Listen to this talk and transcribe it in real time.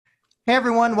Hey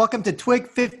everyone, welcome to Twig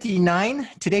 59.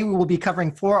 Today we will be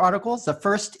covering 4 articles. The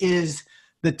first is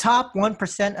the top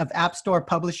 1% of App Store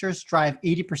publishers drive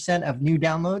 80% of new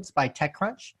downloads by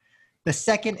TechCrunch. The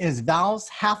second is Valve's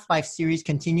Half-Life series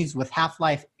continues with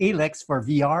Half-Life Alyx for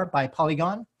VR by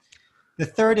Polygon. The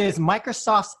third is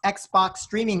Microsoft's Xbox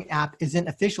streaming app isn't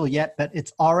official yet, but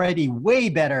it's already way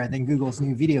better than Google's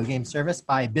new video game service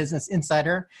by Business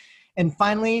Insider. And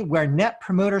finally, Where Net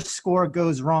Promoter Score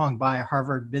Goes Wrong by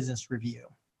Harvard Business Review.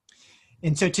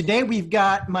 And so today we've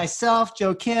got myself,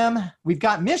 Joe Kim, we've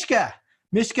got Mishka.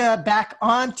 Mishka back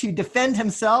on to defend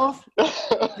himself.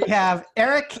 We have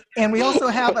Eric, and we also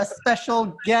have a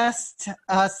special guest,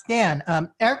 Stan.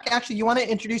 Eric, actually, you want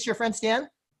to introduce your friend Stan?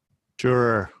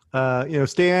 Sure.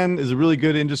 Stan is a really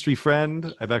good industry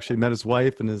friend. I've actually met his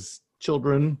wife and his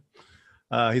children.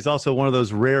 He's also one of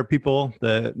those rare people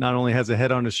that not only has a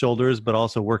head on his shoulders, but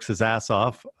also works his ass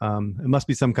off. It must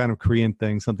be some kind of Korean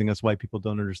thing, something us white people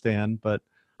don't understand. But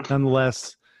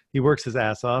nonetheless, he works his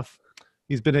ass off.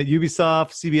 He's been at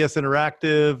Ubisoft, CBS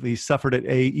Interactive. He suffered at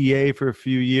EA for a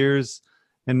few years.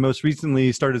 And most recently,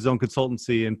 he started his own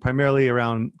consultancy and primarily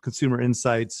around consumer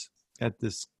insights at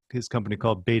his company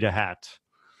called Beta Hat.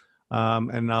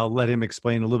 And I'll let him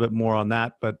explain a little bit more on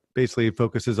that. But basically, it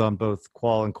focuses on both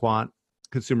qual and quant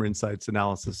consumer insights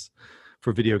analysis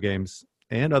for video games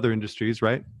and other industries,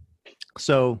 right?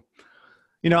 So,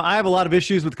 I have a lot of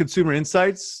issues with consumer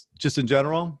insights just in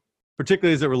general,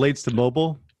 particularly as it relates to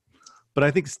mobile. But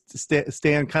I think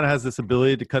Stan kind of has this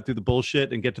ability to cut through the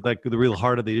bullshit and get to the real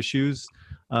heart of the issues.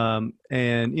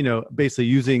 Basically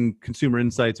using consumer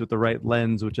insights with the right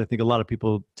lens, which I think a lot of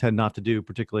people tend not to do,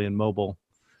 particularly in mobile.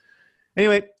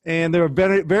 Anyway, and there are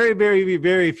very, very, very,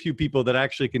 very few people that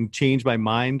actually can change my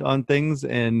mind on things,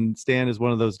 and Stan is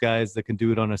one of those guys that can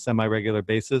do it on a semi-regular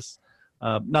basis.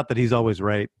 Not that he's always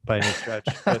right by any stretch,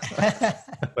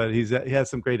 but he has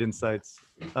some great insights.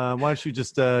 Why don't you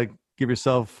just give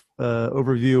yourself an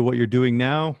overview of what you're doing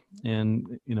now,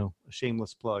 and a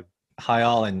shameless plug. Hi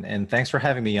all, and thanks for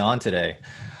having me on today.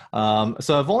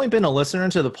 So I've only been a listener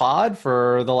to the pod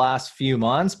for the last few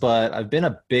months, but I've been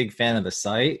a big fan of the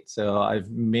site. So I've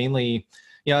mainly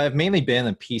been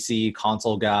a PC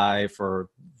console guy for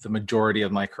the majority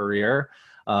of my career.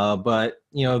 But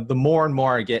the more and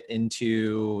more I get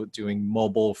into doing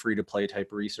mobile free-to-play type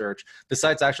research, the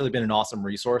site's actually been an awesome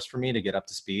resource for me to get up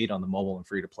to speed on the mobile and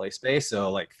free-to-play space.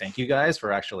 So thank you guys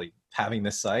for actually having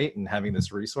this site and having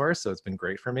this resource. So it's been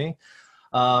great for me.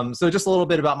 So just a little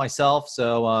bit about myself.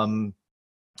 So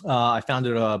I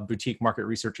founded a boutique market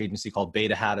research agency called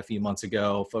Beta Hat a few months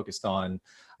ago, focused on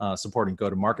supporting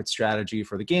go-to-market strategy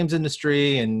for the games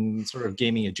industry and sort of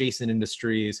gaming adjacent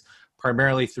industries,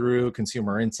 primarily through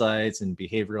consumer insights and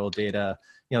behavioral data,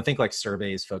 think like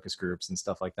surveys, focus groups, and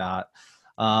stuff like that.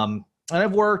 And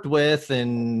I've worked with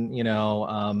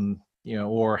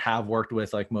or have worked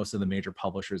with most of the major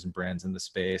publishers and brands in the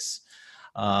space.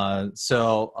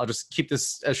 So I'll just keep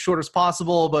this as short as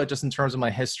possible, but just in terms of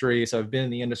my history. So I've been in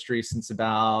the industry since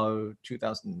about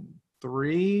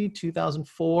 2003,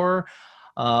 2004.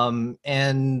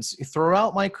 And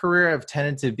throughout my career, I've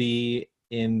tended to be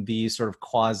in these sort of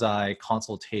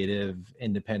quasi-consultative,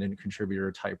 independent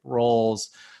contributor type roles.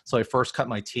 So I first cut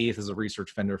my teeth as a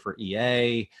research vendor for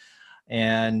EA.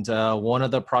 And one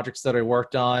of the projects that I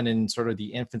worked on in sort of the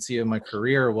infancy of my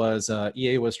career was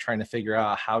EA was trying to figure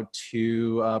out how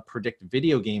to predict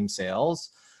video game sales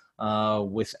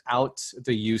without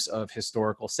the use of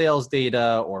historical sales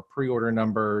data or pre-order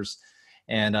numbers.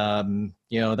 And,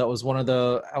 that was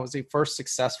the first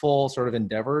successful sort of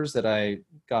endeavors that I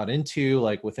got into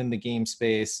within the game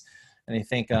space. And I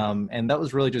think, and that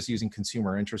was really just using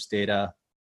consumer interest data.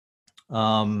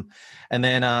 And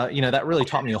then, that really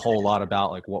taught me a whole lot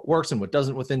about what works and what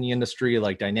doesn't within the industry,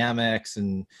 dynamics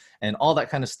and all that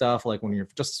kind of stuff. When you're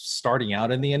just starting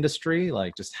out in the industry,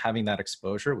 just having that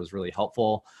exposure was really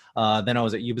helpful. Then I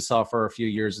was at Ubisoft for a few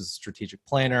years as a strategic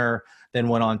planner, then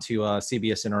went on to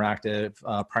CBS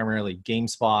Interactive, primarily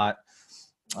GameSpot.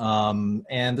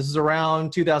 And this is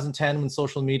around 2010 when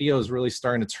social media was really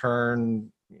starting to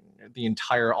turn the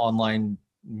entire online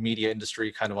media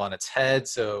industry kind of on its head.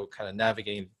 So kind of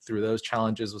navigating through those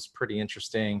challenges was pretty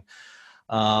interesting.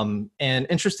 And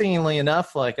interestingly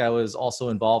enough, I was also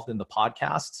involved in the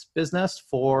podcast business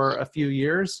for a few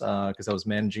years because I was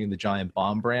managing the Giant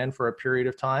Bomb brand for a period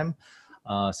of time.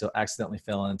 So accidentally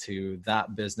fell into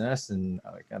that business, and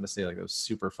I gotta say it was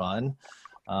super fun.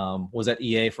 Was at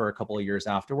EA for a couple of years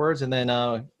afterwards, and then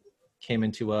came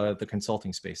into the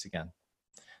consulting space again.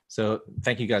 So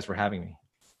thank you guys for having me.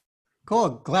 Cool.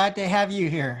 Glad to have you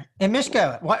here. And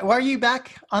Mishka, why are you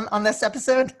back on this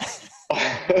episode?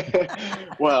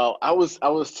 Well, I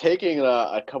was taking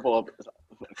a couple of.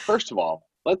 First of all,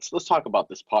 let's talk about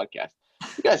this podcast.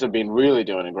 You guys have been really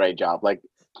doing a great job. Like,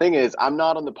 thing is, I'm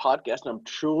not on the podcast, and I'm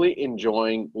truly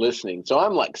enjoying listening. So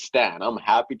I'm like Stan. I'm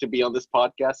happy to be on this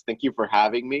podcast. Thank you for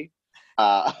having me.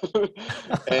 Uh,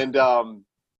 and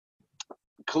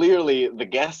clearly, the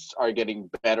guests are getting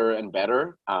better and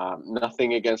better.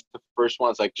 Nothing against the first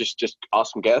ones, like just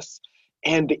awesome guests,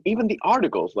 and even the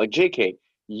articles. Like JK,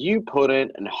 you put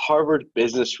in Harvard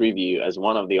Business Review as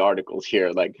one of the articles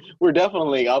here. Like, we're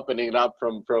definitely upping it up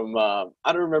from I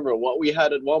don't remember what we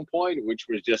had at one point, which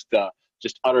was just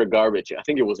utter garbage. I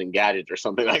think it was Engadget or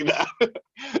something like that.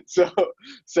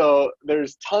 So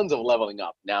there's tons of leveling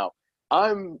up now.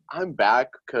 I'm back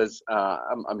because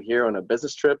I'm here on a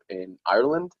business trip in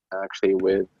Ireland, actually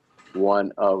with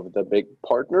one of the big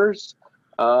partners,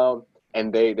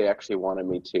 and they actually wanted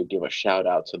me to give a shout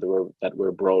out, so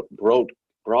we're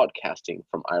broadcasting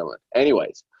from Ireland.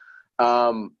 Anyways,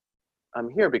 I'm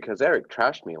here because Eric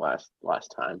trashed me last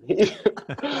time. He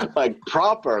like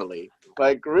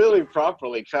really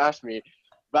properly trashed me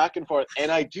back and forth.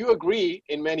 And I do agree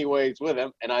in many ways with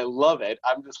him, and I love it.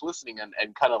 I'm just listening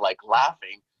and kind of like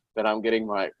laughing that I'm getting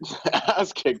my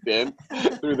ass kicked in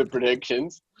through the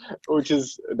predictions, which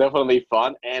is definitely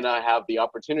fun. And I have the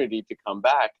opportunity to come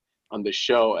back on the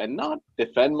show and not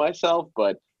defend myself,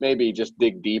 but maybe just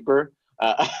dig deeper,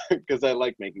 because I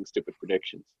like making stupid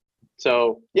predictions.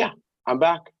 So yeah, I'm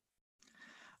back.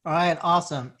 All right,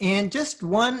 awesome. And just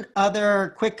one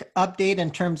other quick update in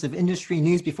terms of industry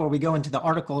news before we go into the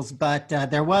articles, but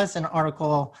there was an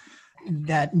article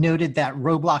that noted that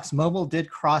Roblox Mobile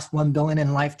did cross 1 billion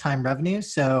in lifetime revenue.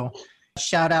 So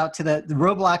shout out to the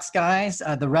Roblox guys.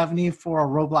 The revenue for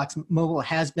Roblox Mobile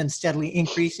has been steadily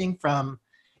increasing from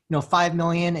 5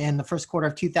 million in the first quarter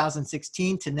of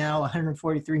 2016 to now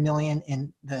 143 million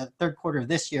in the third quarter of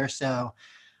this year. So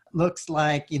looks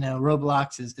like,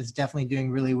 Roblox is definitely doing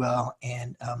really well,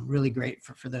 and really great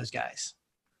for those guys.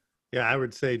 Yeah, I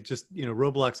would say just,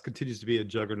 Roblox continues to be a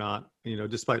juggernaut,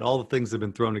 despite all the things that have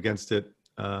been thrown against it.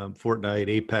 Fortnite,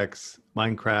 Apex,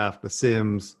 Minecraft, The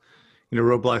Sims,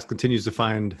 Roblox continues to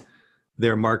find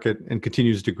their market and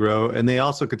continues to grow. And they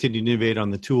also continue to innovate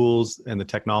on the tools and the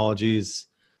technologies,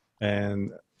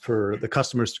 and for the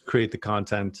customers to create the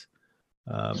content,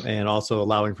 and also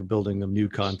allowing for building of new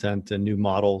content and new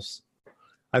models.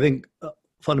 I think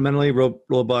fundamentally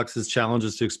Roblox's challenge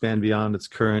is to expand beyond its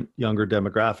current younger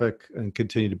demographic and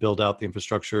continue to build out the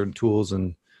infrastructure and tools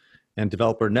and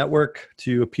developer network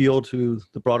to appeal to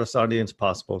the broadest audience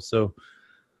possible. So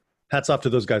hats off to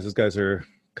those guys. Those guys are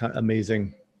kind of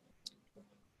amazing.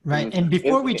 Right. And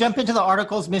before we jump into the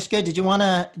articles, Mishka, did you want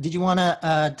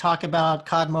to talk about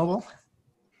COD Mobile?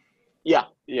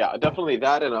 Yeah, definitely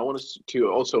that. And I wanted to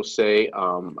also say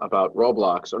about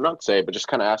Roblox, or not say, but just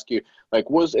kind of ask you, like,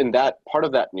 was in that part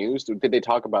of that news, did they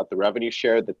talk about the revenue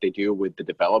share that they do with the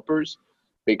developers?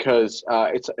 Because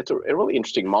it's a really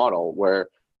interesting model where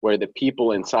the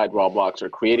people inside Roblox are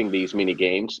creating these mini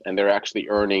games and they're actually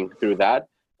earning through that.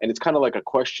 And it's kind of like a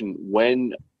question,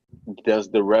 when does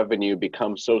the revenue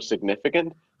become so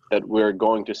significant that we're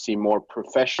going to see more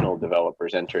professional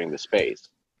developers entering the space?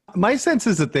 My sense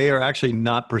is that they are actually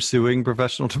not pursuing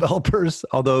professional developers,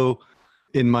 although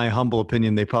in my humble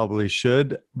opinion, they probably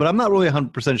should. But I'm not really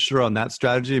 100% sure on that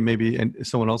strategy. Maybe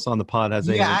someone else on the pod has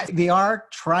they are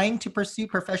trying to pursue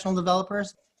professional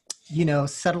developers,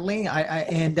 subtly.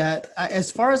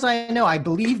 As far as I know, I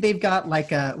believe they've got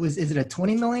like is it a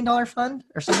 $20 million fund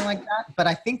or something like that? But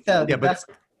I think the best.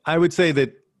 I would say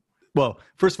that, well,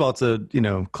 first of all, it's a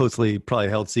closely probably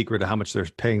held secret of how much they're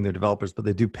paying their developers, but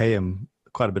they do pay them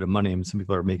quite a bit of money, and some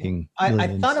people are making millions.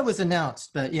 I thought it was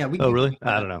announced, but yeah. Really?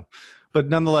 I don't know. But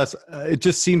nonetheless, it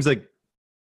just seems like,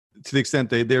 to the extent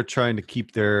they're trying to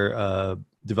keep their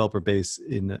developer base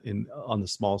in on the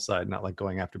small side, not like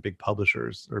going after big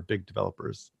publishers or big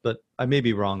developers. But I may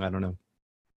be wrong. I don't know.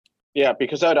 Yeah,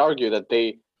 because I'd argue that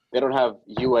they don't have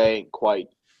UA quite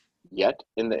yet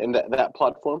in that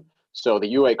platform. So the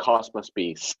UA cost must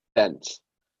be cents.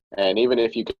 And even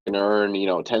if you can earn,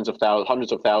 tens of thousands,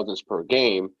 hundreds of thousands per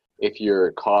game, if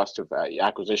your cost of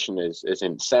acquisition is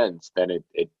in cents, then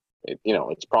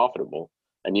it's profitable,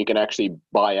 and you can actually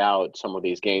buy out some of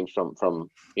these games from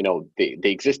the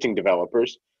existing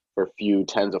developers for a few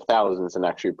tens of thousands and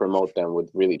actually promote them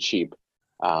with really cheap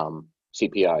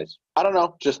CPIs. I don't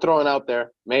know, just throwing out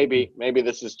there. Maybe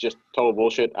this is just total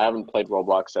bullshit. I haven't played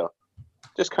Roblox, so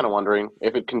just kind of wondering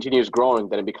if it continues growing,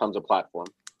 then it becomes a platform.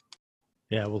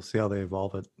 Yeah, we'll see how they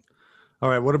evolve it. All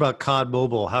right, what about COD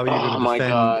Mobile? How are you going to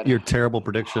defend your terrible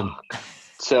prediction?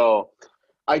 So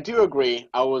I do agree.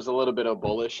 I was a little bit of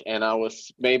bullish, and I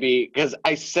was maybe because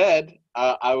I said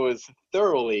I was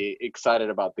thoroughly excited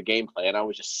about the gameplay, and I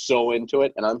was just so into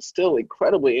it, and I'm still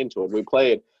incredibly into it. We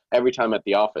play it every time at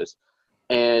the office,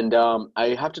 and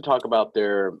I have to talk about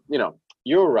their.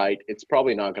 You're right. It's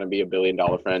probably not going to be $1 billion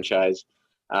franchise.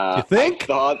 You think?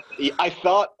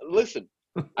 Listen,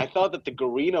 I thought that the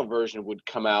Garena version would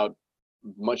come out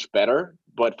much better,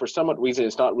 but for some reason,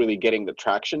 it's not really getting the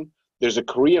traction. There's a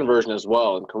Korean version as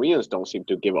well, and Koreans don't seem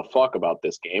to give a fuck about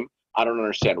this game. I don't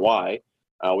understand why.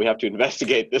 We have to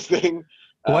investigate this thing.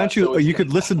 Why don't you? You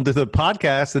could listen to the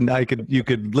podcast, and you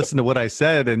could listen to what I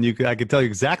said, and I could tell you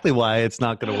exactly why it's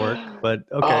not going to work. But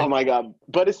okay. Oh my god!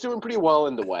 But it's doing pretty well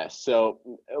in the West. So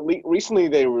recently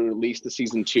they released the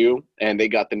season 2, and they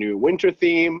got the new winter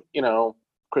theme.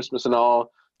 Christmas and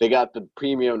all. They got the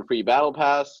premium and free battle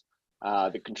pass.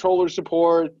 The controller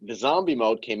support, the zombie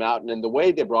mode came out, and then the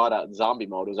way they brought out zombie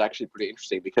mode was actually pretty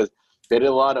interesting because they did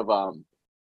a lot of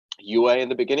UA in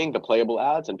the beginning, the playable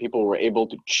ads, and people were able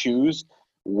to choose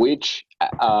which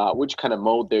kind of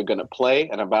mode they're going to play,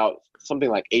 and about something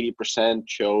like 80%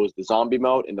 chose the zombie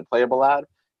mode in the playable ad,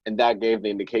 and that gave the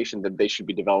indication that they should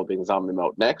be developing zombie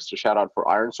mode next. So shout out for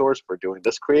Iron Source for doing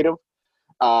this creative.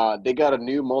 They got a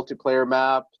new multiplayer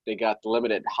map. They got the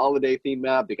limited holiday theme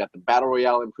map. They got the battle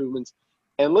royale improvements.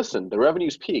 And listen, the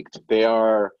revenues peaked. They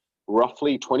are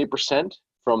roughly 20%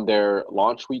 from their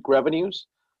launch week revenues.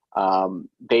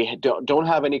 They don't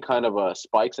have any kind of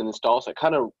spikes in installs. I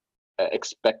kind of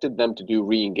expected them to do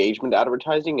re-engagement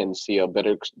advertising and see a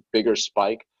bigger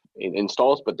spike in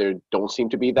installs, but there don't seem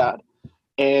to be that.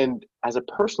 And as a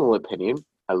personal opinion,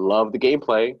 I love the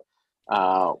gameplay.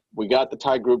 We got the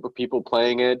tight group of people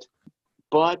playing it,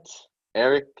 but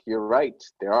Eric, you're right.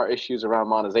 There are issues around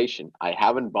monetization. I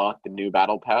haven't bought the new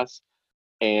Battle Pass,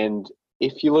 and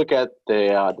if you look at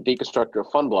the Deconstructor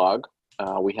of Fun blog,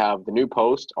 we have the new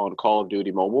post on Call of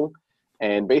Duty Mobile,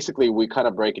 and basically we kind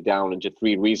of break it down into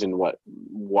 3 reasons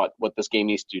what this game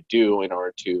needs to do in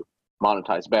order to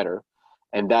monetize better,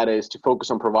 and that is to focus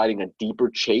on providing a deeper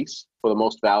chase for the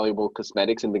most valuable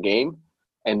cosmetics in the game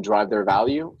and drive their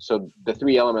value. So the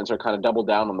 3 elements are kind of double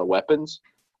down on the weapons,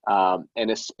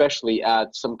 and especially add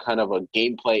some kind of a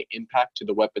gameplay impact to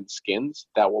the weapon skins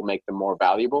that will make them more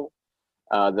valuable.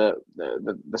 The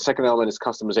second element is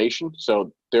customization.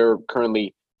 So there are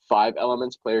currently 5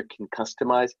 elements player can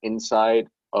customize inside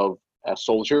of a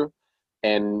soldier.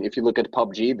 And if you look at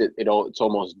PUBG, it's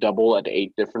almost double at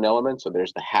 8 different elements. So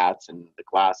there's the hats and the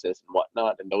glasses and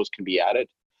whatnot, and those can be added.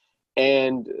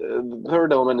 And the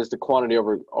third element is the quality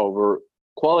over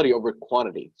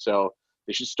quantity. So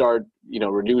they should start,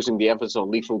 reducing the emphasis on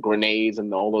lethal grenades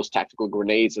and all those tactical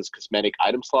grenades as cosmetic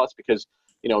item slots, because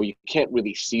you can't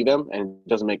really see them and it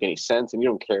doesn't make any sense, and you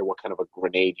don't care what kind of a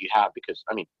grenade you have because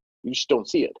you just don't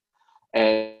see it.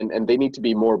 And they need to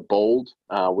be more bold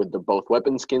with both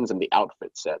weapon skins and the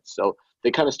outfit sets. So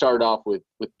they kind of started off with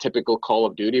typical Call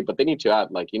of Duty, but they need to add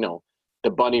the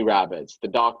bunny rabbits, the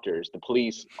doctors, the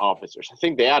police officers. I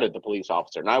think they added the police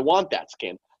officer, and I want that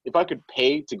skin. If I could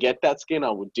pay to get that skin,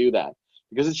 I would do that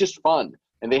because it's just fun.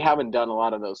 And they haven't done a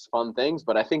lot of those fun things,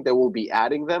 but I think they will be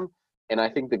adding them, and I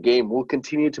think the game will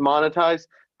continue to monetize.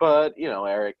 But,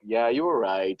 Eric, yeah, you were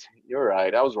right. You're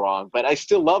right. I was wrong, but I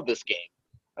still love this game.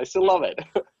 I still love it.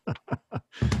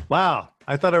 Wow.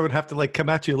 I thought I would have to come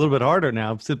at you a little bit harder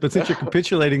now, but since you're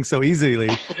capitulating so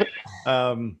easily.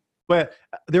 But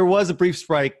there was a brief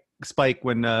spike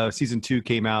when season 2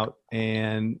 came out,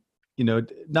 and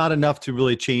not enough to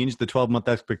really change the 12-month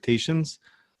expectations.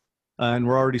 And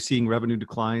we're already seeing revenue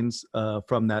declines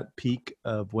from that peak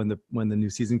of when the new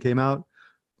season came out.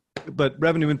 But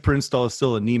revenue per install is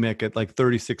still anemic at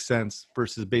 36 cents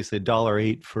versus basically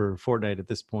 $1.08 for Fortnite at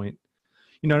this point.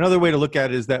 Another way to look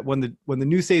at it is that when the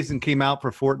new season came out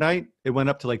for Fortnite, it went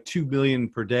up to 2 million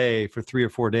per day for 3 or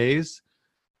 4 days.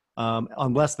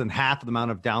 On less than half of the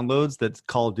amount of downloads that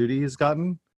Call of Duty has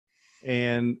gotten.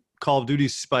 And Call of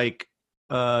Duty's spike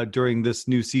during this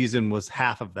new season was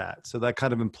half of that. So that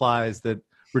kind of implies that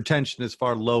retention is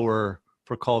far lower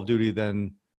for Call of Duty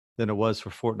than it was for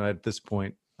Fortnite at this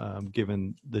point,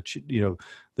 given the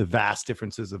vast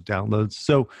differences of downloads.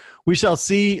 So we shall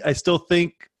see. I still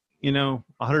think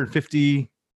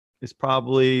 150 is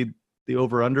probably the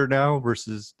over-under now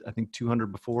versus I think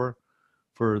 200 before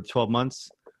for 12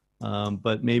 months.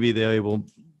 But maybe they will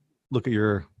look at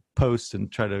your post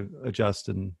and try to adjust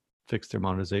and fix their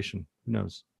monetization. Who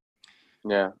knows?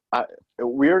 Yeah.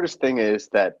 Weirdest thing is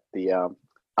that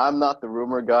I'm not the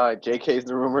rumor guy. JK is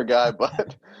the rumor guy,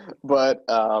 but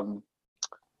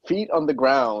feet on the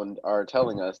ground are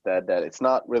telling us that it's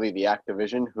not really the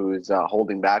Activision who's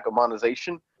holding back on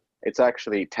monetization. It's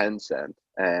actually Tencent,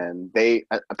 and they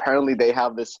apparently they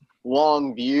have this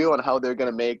long view on how they're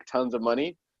going to make tons of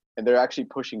money, and they're actually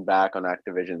pushing back on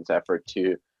Activision's effort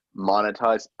to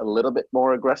monetize a little bit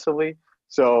more aggressively.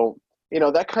 So,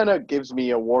 that kind of gives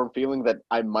me a warm feeling that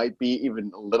I might be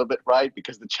even a little bit right,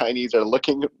 because the Chinese are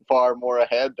looking far more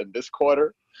ahead than this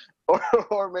quarter,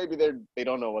 or maybe they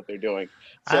don't know what they're doing.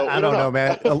 So I we don't don't know, know.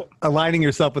 man. Aligning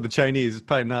yourself with the Chinese is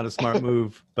probably not a smart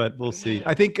move, but we'll see.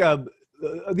 I think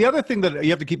the other thing that you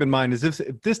have to keep in mind is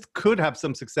if this could have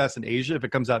some success in Asia, if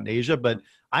it comes out in Asia, but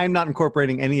I am not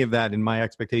incorporating any of that in my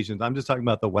expectations. I'm just talking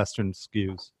about the Western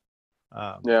SKUs.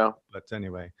 Yeah. But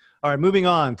anyway, all right, moving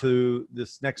on to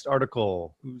this next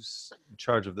article. Who's in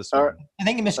charge of this All one? right. I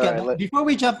think, All right, before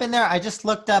we jump in there, I just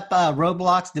looked up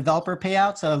Roblox developer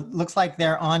payout. So it looks like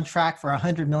they're on track for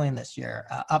 100 million this year,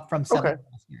 up from 7 Okay.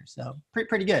 last year. So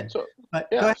pretty good. So But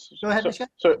yeah. go ahead, Mishka.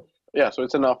 So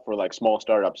it's enough for like small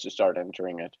startups to start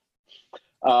entering it.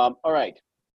 All right.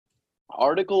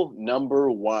 Article number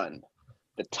 1.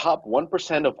 The top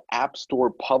 1% of App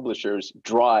Store publishers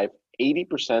drive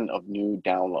 80% of new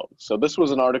downloads. So this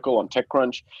was an article on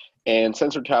TechCrunch, and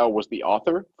Sensor Tower was the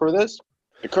author for this.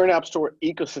 The current App Store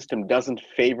ecosystem doesn't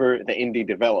favor the indie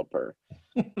developer.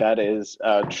 That is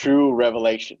a true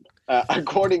revelation.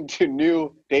 According to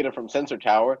new data from Sensor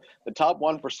Tower, the top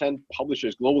 1%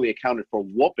 publishers globally accounted for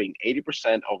whopping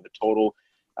 80% of the total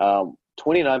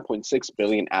 29.6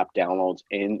 billion app downloads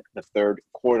in the third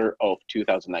quarter of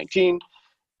 2019.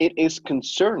 It is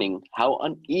concerning how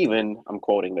uneven, I'm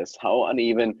quoting this, how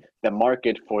uneven the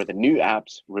market for the new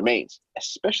apps remains,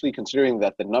 especially considering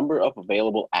that the number of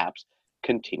available apps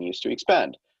continues to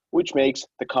expand, which makes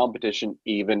the competition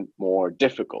even more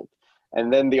difficult.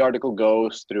 And then the article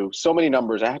goes through so many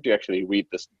numbers. I have to actually read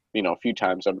this, a few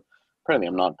times. Apparently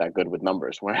I'm not that good with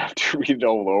numbers where I have to read it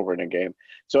all over in a game.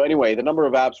 So anyway, the number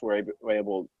of apps we're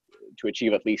able to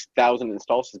achieve at least 1,000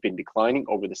 installs has been declining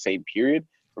over the same period,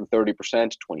 from 30%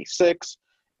 to 26%.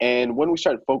 And when we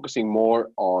start focusing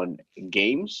more on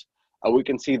games, we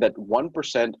can see that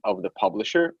 1% of the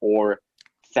publisher, or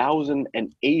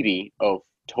 1,080 of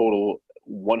total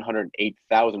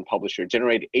 108,000 publisher,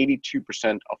 generated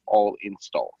 82% of all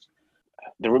installs.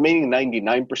 The remaining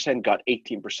 99% got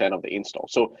 18% of the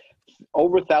installs. So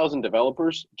over 1,000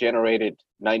 developers generated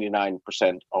 99%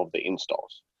 of the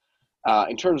installs.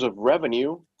 In terms of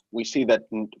revenue, we see that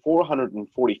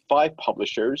 445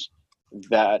 publishers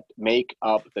that make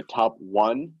up the top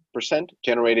 1%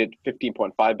 generated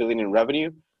 15.5 billion in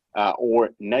revenue, or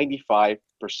 95%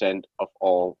 of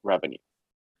all revenue.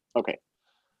 Okay.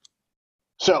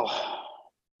 So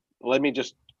let me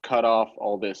just cut off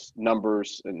all this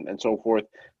numbers and so forth.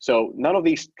 So none of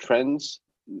these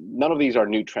are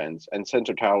new trends, and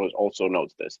Sensor Tower also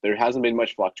notes this. There hasn't been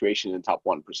much fluctuation in the top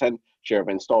 1% share of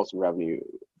installs and revenue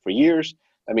for years.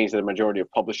 That means that the majority of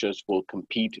publishers will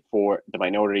compete for the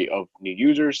minority of new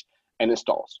users and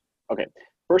installs. Okay,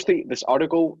 firstly, this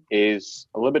article is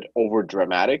a little bit over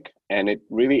dramatic, and it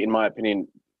really, in my opinion,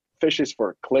 fishes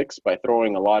for clicks by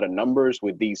throwing a lot of numbers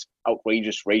with these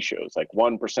outrageous ratios, like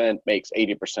 1% makes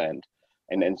 80%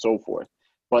 and so forth.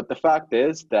 But the fact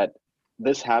is that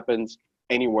this happens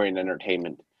anywhere in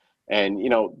entertainment. And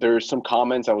there's some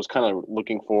comments. I was kind of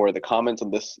looking for the comments on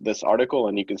this article,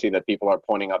 and you can see that people are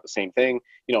pointing out the same thing.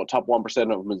 Top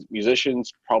 1% of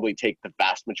musicians probably take the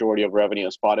vast majority of revenue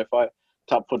on Spotify.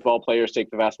 Top football players take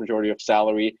the vast majority of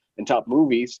salary, and top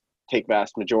movies take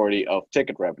vast majority of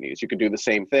ticket revenues. You could do the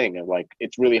same thing, and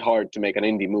it's really hard to make an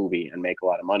indie movie and make a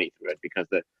lot of money through it, because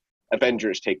the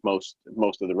Avengers take most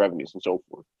of the revenues and so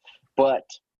forth. But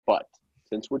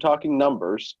since we're talking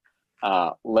numbers,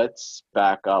 let's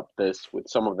back up this with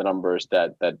some of the numbers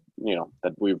that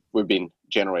we've been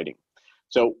generating.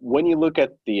 So when you look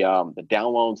at the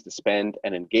downloads, the spend,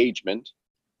 and engagement,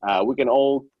 we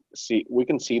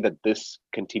can see that this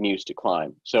continues to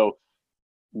climb. So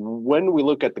when we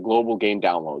look at the global game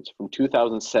downloads from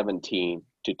 2017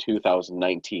 to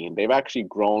 2019, they've actually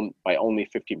grown by only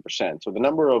 15%. So the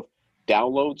number of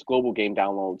downloads, global game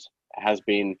downloads, has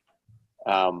been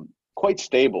quite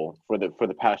stable for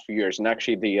the past few years, and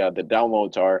actually the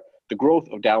growth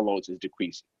of downloads is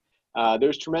decreasing.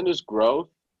 There's tremendous growth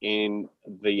in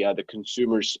the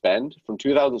consumer spend from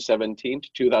 2017 to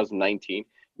 2019.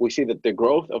 We see that the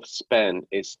growth of spend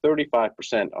is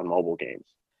 35% on mobile games,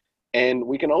 and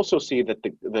we can also see that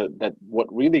that what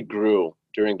really grew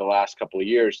during the last couple of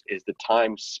years is the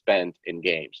time spent in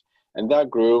games, and that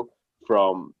grew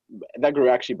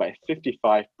actually by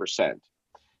 55%.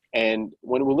 And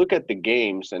when we look at the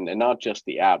games and not just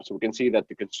the apps, we can see that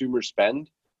the consumer spend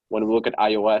when we look at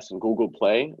iOS and Google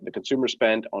Play, the consumer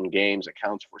spend on games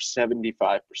accounts for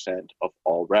 75% of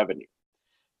all revenue.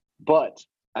 But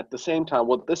at the same time,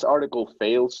 what this article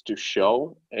fails to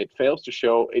show, it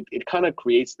kind of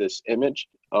creates this image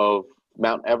of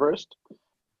Mount Everest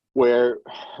where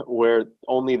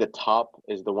only the top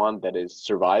is the one that is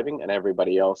surviving and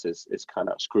everybody else is kind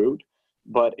of screwed.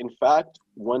 But in fact,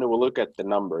 when we look at the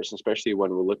numbers, especially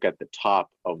when we look at the top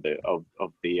of the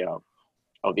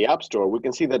App Store, we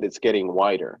can see that it's getting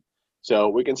wider. So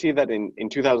we can see that in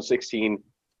 2016,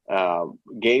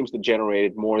 games that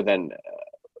generated more than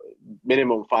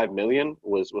minimum 5 million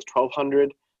was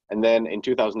 1,200, and then in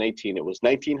 2018 it was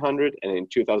 1,900, and in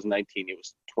 2019 it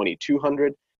was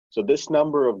 2,200. So this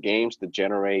number of games that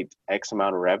generate X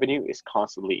amount of revenue is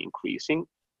constantly increasing,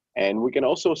 and we can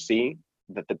also see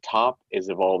that the top is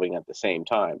evolving at the same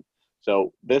time.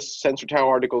 So this Sensor Tower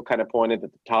article kind of pointed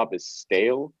that the top is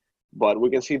stale, but we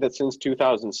can see that since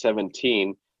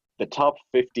 2017, the top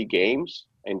 50 games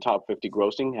and top 50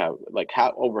 grossing have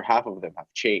over half of them have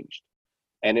changed.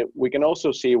 And we can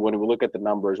also see when we look at the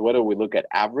numbers, whether we look at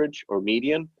average or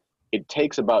median, it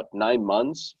takes about 9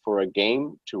 months for a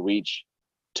game to reach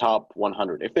top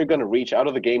 100. If they're going to reach out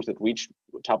of the games that reach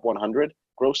top 100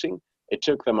 grossing, it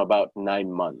took them about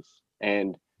 9 months.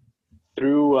 And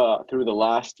through the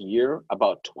last year,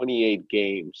 about 28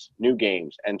 new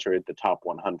games entered the top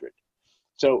 100.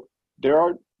 So there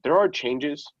are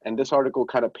changes, and this article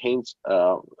kind of paints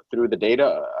through the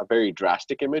data a very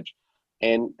drastic image.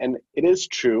 And it is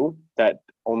true that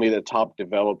only the top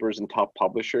developers and top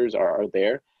publishers are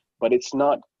there, but it's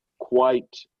not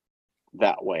quite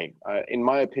that way. In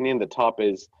my opinion, the top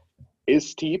is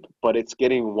steep, but it's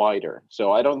getting wider.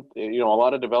 So I don't, a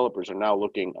lot of developers are now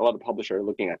a lot of publishers are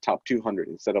looking at top 200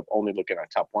 instead of only looking at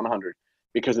top 100,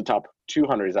 because the top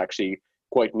 200 is actually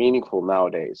quite meaningful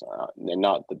nowadays, and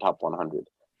not the top 100.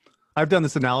 I've done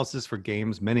this analysis for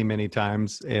games many, many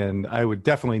times, and I would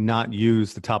definitely not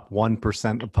use the top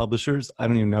 1% of publishers. I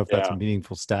don't even know if that's a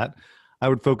meaningful stat. I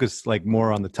would focus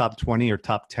more on the top 20 or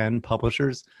top 10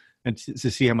 publishers and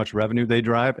to see how much revenue they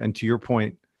drive. And to your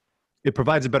point, it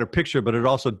provides a better picture, but it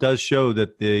also does show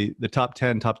that the top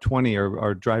 10, top 20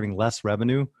 are driving less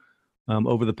revenue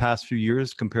over the past few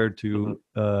years compared to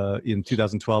in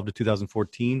 2012 to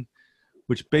 2014,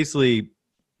 which basically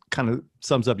kind of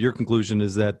sums up your conclusion,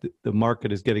 is that the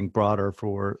market is getting broader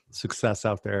for success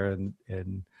out there, and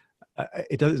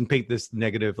it doesn't paint this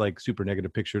negative, super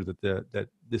negative picture that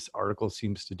this article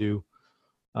seems to do.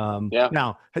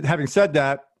 Now, having said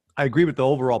that, I agree with the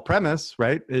overall premise,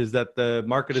 right? Is that the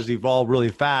market has evolved really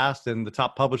fast and the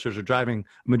top publishers are driving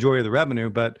a majority of the revenue.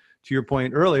 But to your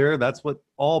point earlier, that's what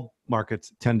all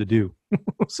markets tend to do.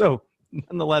 So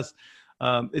nonetheless,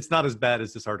 it's not as bad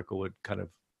as this article would kind of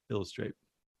illustrate.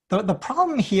 The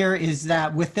problem here is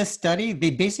that with this study, they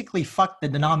basically fucked the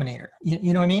denominator.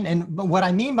 You know what I mean? And what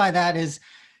I mean by that is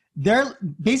they're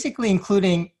basically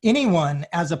including anyone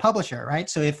as a publisher, right?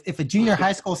 So if a junior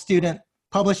high school student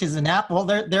publishes an app, well,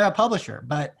 they're a publisher.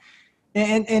 But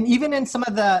and even in some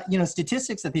of the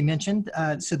statistics that they mentioned,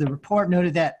 so the report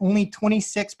noted that only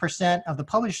 26% of the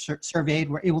publishers surveyed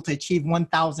were able to achieve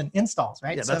 1,000 installs,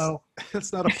 right? Yeah,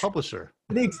 that's not a publisher.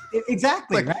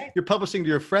 Exactly, right? You're publishing to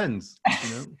your friends.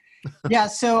 Yeah,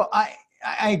 so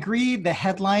I agree. The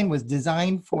headline was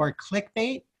designed for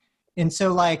clickbait. And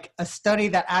so a study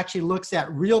that actually looks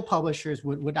at real publishers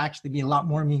would actually be a lot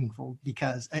more meaningful,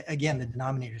 because again, the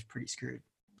denominator is pretty screwed.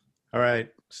 All right,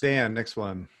 Stan, next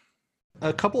one.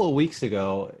 A couple of weeks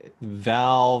ago,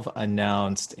 Valve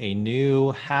announced a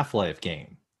new Half-Life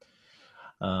game.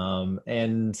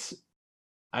 And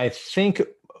I think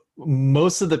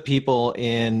most of the people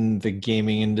in the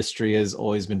gaming industry has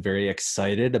always been very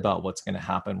excited about what's going to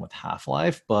happen with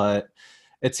Half-Life, but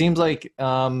it seems like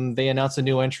they announced a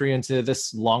new entry into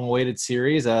this long-awaited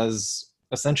series as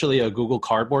essentially a Google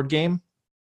Cardboard game.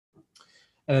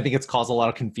 And I think it's caused a lot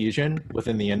of confusion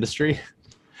within the industry.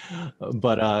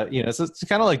 But, so it's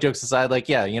kind of like, jokes aside,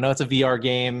 it's a VR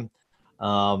game.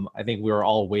 I think we were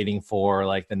all waiting for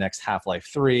the next Half-Life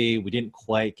 3. We didn't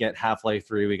quite get Half-Life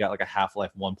 3. We got a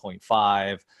Half-Life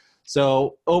 1.5.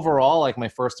 So overall, my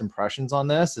first impressions on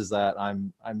this is that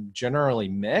I'm generally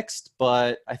mixed,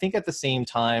 but I think at the same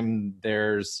time,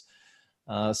 there's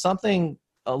something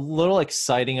a little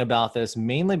exciting about this,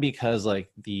 mainly because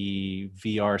the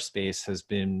VR space has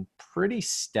been pretty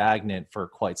stagnant for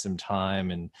quite some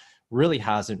time and really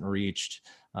hasn't reached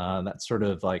that sort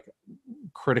of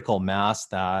critical mass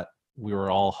that we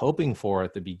were all hoping for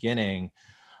at the beginning.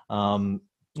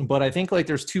 But I think like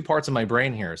there's two parts of my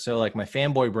brain here. So like my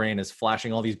fanboy brain is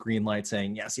flashing all these green lights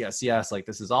saying, yes, yes, yes, like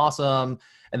this is awesome.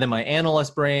 And then my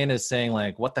analyst brain is saying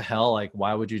like, what the hell? Like,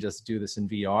 why would you just do this in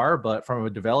VR? But from a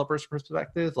developer's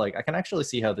perspective, like I can actually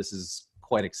see how this is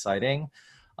quite exciting.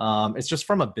 It's just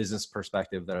from a business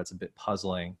perspective that it's a bit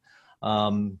puzzling.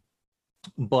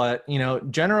 But, you know,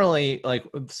 generally like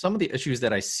some of the issues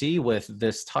that I see with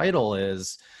this title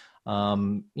is,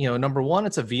 you know, number one,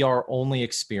 it's a VR only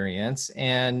experience.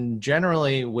 And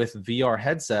generally with VR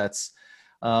headsets,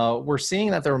 we're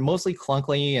seeing that they're mostly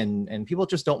clunky and people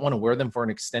just don't want to wear them for an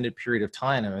extended period of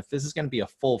time. And if this is going to be a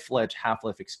full-fledged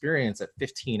Half-Life experience at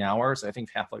 15 hours, I think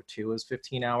Half-Life 2 is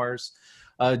 15 hours.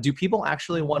 Do people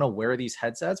actually want to wear these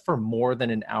headsets for more than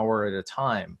an hour at a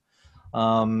time?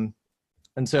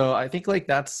 And so I think like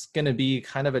that's going to be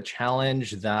kind of a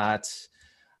challenge that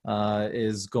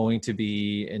is going to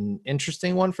be an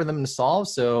interesting one for them to solve.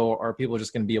 So are people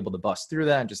just going to be able to bust through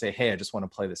that and just say, hey, I just want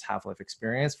to play this Half-Life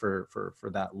experience for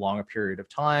that longer period of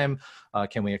time?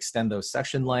 Can we extend those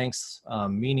session lengths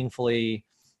meaningfully?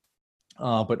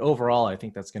 But overall, I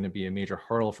think that's going to be a major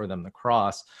hurdle for them to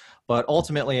cross. But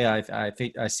ultimately, I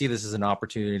think I see this as an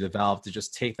opportunity to Valve to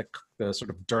just take the sort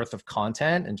of dearth of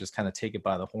content and just kind of take it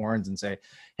by the horns and say,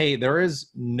 hey, there is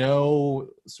no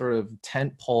sort of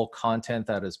tentpole content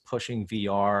that is pushing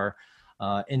VR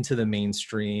into the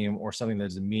mainstream or something that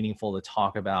is meaningful to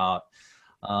talk about.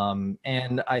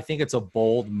 And I think it's a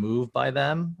bold move by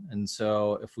them. And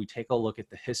so if we take a look at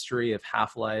the history of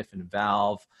Half-Life and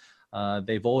Valve,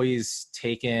 they've always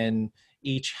taken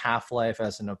each Half-Life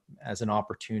as an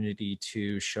opportunity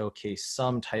to showcase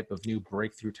some type of new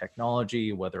breakthrough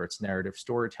technology, whether it's narrative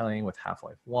storytelling with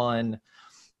Half-Life 1,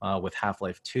 with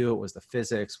Half-Life 2, it was the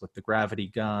physics with the gravity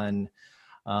gun.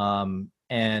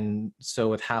 And so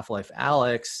with Half-Life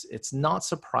Alyx, it's not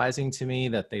surprising to me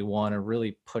that they want to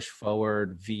really push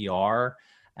forward VR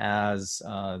as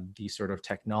the sort of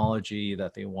technology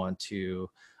that they want to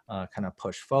kind of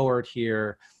push forward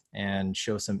here and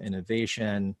show some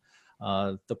innovation.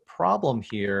 The problem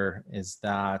here is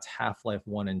that Half-Life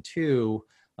 1 and 2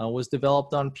 was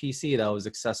developed on PC that was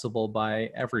accessible by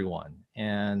everyone.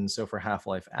 And so for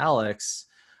Half-Life Alyx,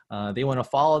 they want to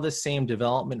follow the same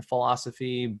development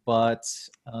philosophy, but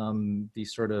the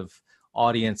sort of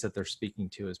audience that they're speaking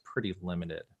to is pretty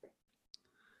limited.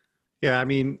 Yeah, I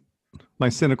mean, my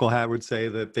cynical hat would say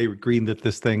that they greenlit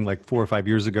this thing like 4 or 5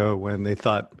 years ago when they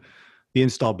thought the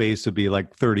install base would be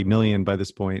like 30 million by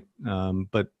this point.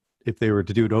 But if they were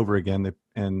to do it over again,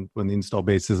 and when the install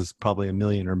base is probably 1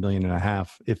 million or 1.5 million,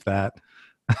 if that,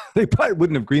 they probably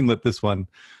wouldn't have greenlit this one.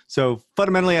 So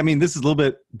fundamentally, I mean, this is a little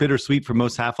bit bittersweet for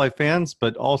most Half-Life fans,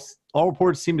 but all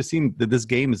reports seem that this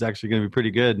game is actually going to be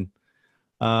pretty good.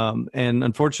 And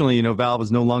unfortunately, you know, Valve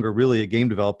is no longer really a game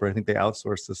developer. I think they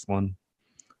outsourced this one.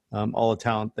 All the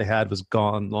talent they had was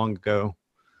gone long ago.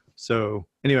 So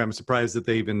anyway, I'm surprised that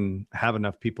they even have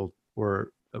enough people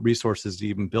or resources to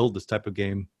even build this type of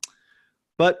game.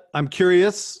 But I'm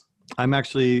curious. I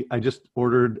just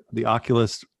ordered the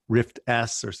Oculus Rift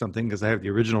S or something because I have the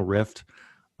original Rift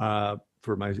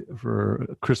for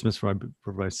Christmas for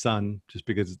my son, just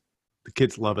because the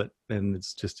kids love it and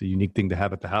it's just a unique thing to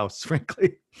have at the house,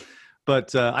 frankly.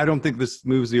 But I don't think this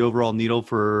moves the overall needle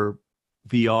for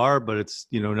VR, but it's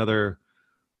another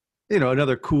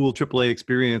cool AAA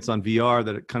experience on VR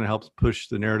that it kind of helps push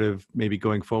the narrative maybe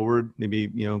going forward. Maybe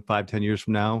 5-10 years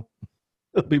from now,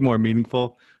 it'll be more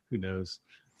meaningful. Who knows?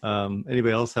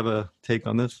 Anybody else have a take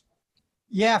on this?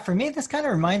 Yeah, for me, this kind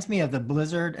of reminds me of the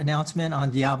Blizzard announcement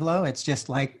on Diablo. It's just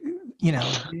like,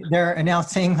 they're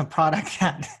announcing a product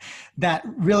that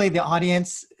really the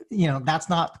audience, that's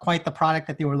not quite the product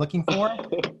that they were looking for.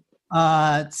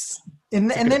 And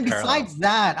then besides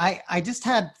that, I just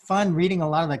had fun reading a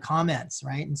lot of the comments,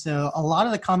 right? And so a lot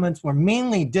of the comments were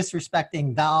mainly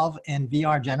disrespecting Valve and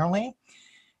VR generally.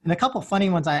 And a couple funny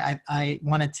ones I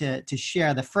wanted to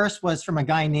share. The first was from a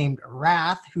guy named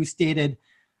Wrath, who stated,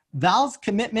 Valve's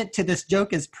commitment to this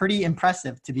joke is pretty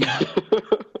impressive, to be honest.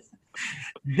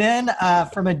 Then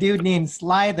from a dude named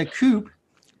Sly the Coop,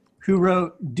 who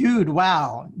wrote, dude,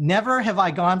 wow, never have I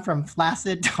gone from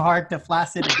flaccid to hard to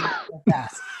flaccid so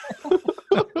fast.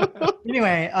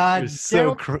 Anyway.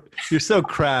 You're so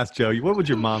crass, Joe. What would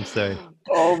your mom say?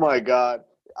 Oh, my God.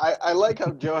 I like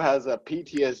how Joe has a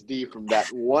PTSD from that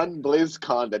one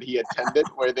BlizzCon that he attended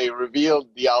where they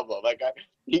revealed Diablo.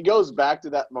 He goes back to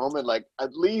that moment like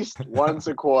at least once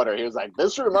a quarter. He was like,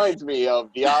 this reminds me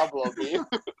of Diablo.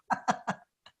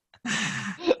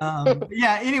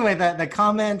 Yeah, anyway, the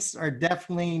comments are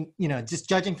definitely, just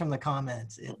judging from the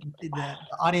comments, the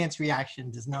audience reaction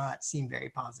does not seem very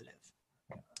positive.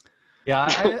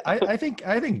 Yeah, I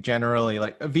think generally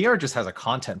like VR just has a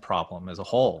content problem as a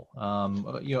whole.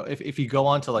 If you go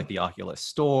onto like the Oculus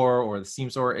Store or the Steam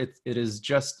Store, it is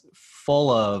just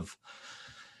full of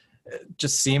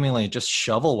just seemingly just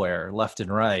shovelware left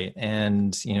and right.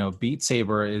 And Beat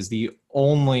Saber is the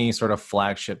only sort of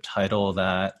flagship title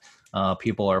that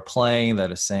people are playing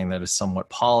that is saying that is somewhat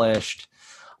polished.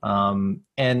 And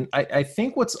I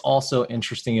think what's also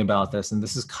interesting about this, and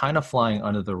this is kind of flying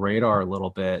under the radar a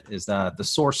little bit, is that the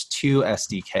Source 2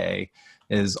 SDK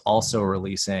is also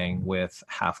releasing with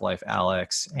Half-Life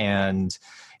Alyx. And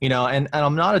and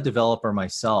I'm not a developer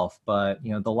myself, but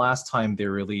the last time they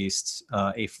released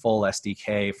a full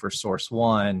SDK for Source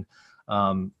 1,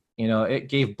 it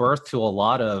gave birth to a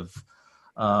lot of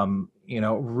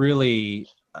really,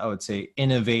 I would say,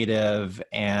 innovative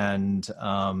and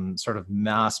sort of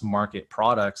mass market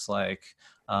products like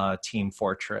Team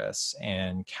Fortress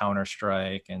and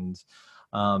Counter-Strike. And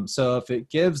so if it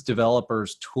gives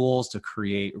developers tools to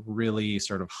create really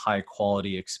sort of high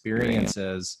quality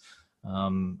experiences,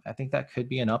 I think that could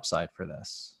be an upside for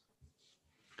this.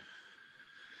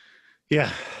 Yeah,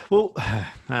 well, I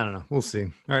don't know. We'll see.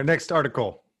 All right, next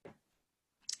article.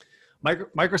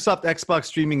 Microsoft Xbox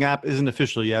streaming app isn't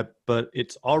official yet, but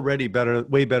it's already better,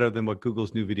 way better than what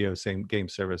Google's new video same game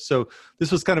service. So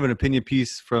this was kind of an opinion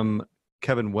piece from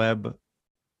Kevin Webb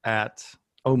at,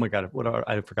 oh my God,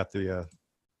 I forgot the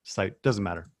site. Doesn't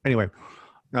matter. Anyway,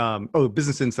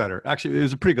 Business Insider. Actually, it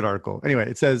was a pretty good article. Anyway,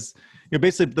 it says,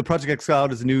 basically the Project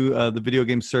xCloud is a new the video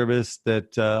game service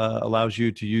that allows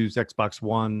you to use Xbox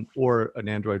One or an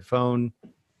Android phone.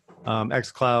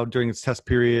 xCloud during its test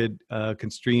period can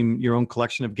stream your own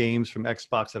collection of games from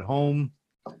Xbox at home.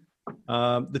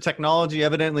 The technology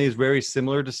evidently is very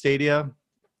similar to Stadia,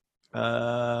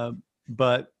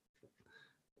 but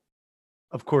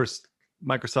of course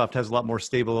Microsoft has a lot more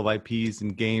stable of IPs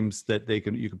and games that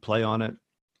you can play on it.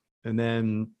 And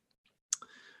then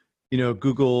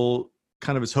Google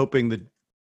kind of is hoping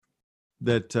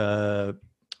that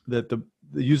the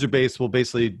user base will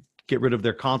basically get rid of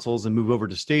their consoles and move over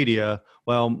to Stadia,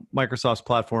 while Microsoft's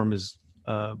platform is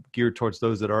geared towards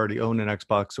those that already own an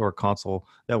Xbox or a console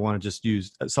that want to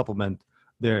just supplement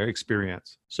their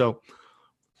experience. So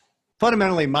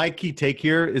fundamentally, my key take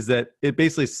here is that it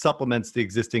basically supplements the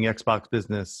existing Xbox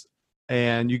business,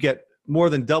 and you get more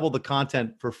than double the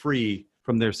content for free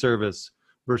from their service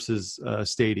versus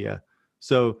Stadia.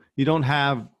 So you don't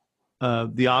have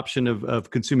the option of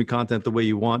consuming content the way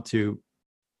you want to,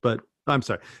 but I'm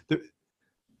sorry.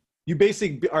 You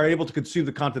basically are able to consume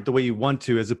the content the way you want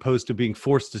to, as opposed to being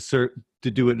forced to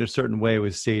do it in a certain way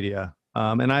with Stadia.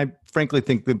 And I frankly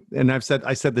think that, and I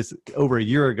said this over a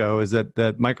year ago, is that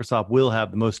Microsoft will have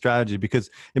the most strategy,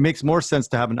 because it makes more sense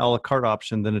to have an a la carte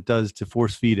option than it does to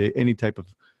force feed any type of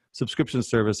subscription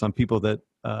service on people that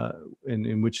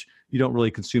in which you don't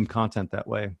really consume content that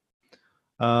way.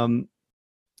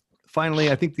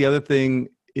 Finally, I think the other thing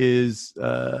is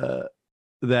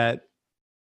that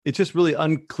it's just really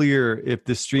unclear if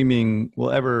this streaming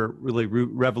will ever really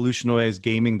revolutionize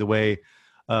gaming the way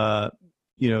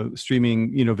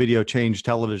streaming video changed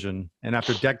television. And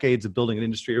after decades of building an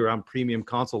industry around premium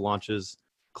console launches,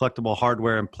 collectible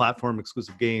hardware, and platform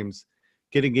exclusive games,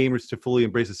 getting gamers to fully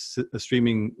embrace a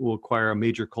streaming will require a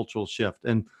major cultural shift.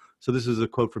 And so this is a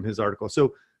quote from his article.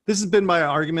 So this has been my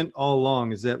argument all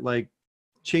along, is that like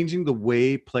changing the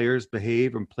way players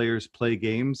behave and players play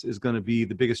games is going to be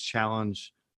the biggest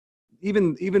challenge,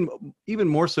 even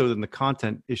more so than the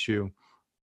content issue.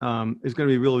 Is going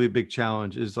to be really a big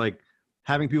challenge, is like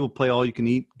having people play all you can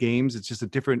eat games. It's just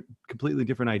completely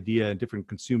different idea and different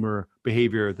consumer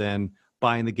behavior than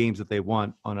buying the games that they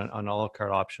want on an a la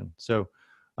carte option. So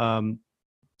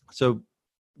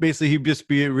basically he just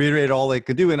reiterated all they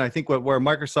could do. And I think where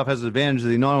Microsoft has an advantage is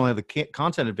they not only have the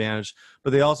content advantage, but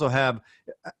they also have,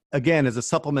 again, as a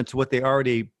supplement to what they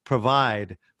already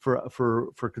provide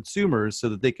for consumers, so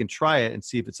that they can try it and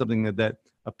see if it's something that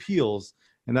appeals.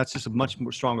 And that's just a much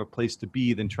more stronger place to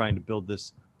be than trying to build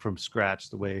this from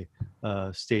scratch the way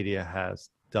Stadia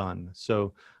has done.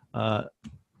 So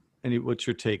what's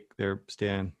your take there,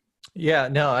 Stan? Yeah,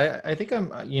 no, I think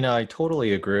I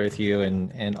totally agree with you.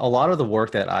 And a lot of the work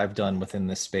that I've done within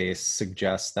this space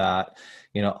suggests that,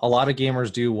 a lot of gamers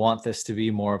do want this to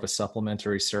be more of a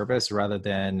supplementary service rather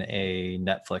than a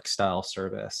Netflix style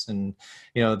service. And,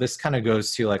 this kind of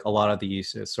goes to like a lot of the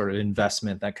sort of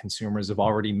investment that consumers have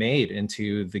already made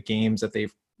into the games that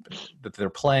they're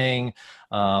playing,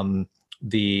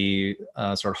 the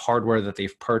sort of hardware that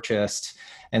they've purchased.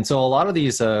 And so a lot of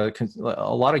these, a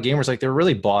lot of gamers, like they're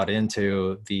really bought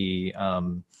into the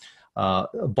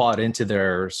bought into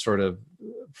their sort of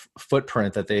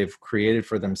footprint that they've created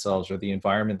for themselves, or the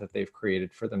environment that they've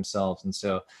created for themselves. And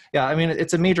so, yeah, I mean,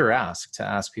 it's a major ask to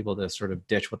ask people to sort of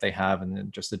ditch what they have and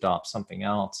then just adopt something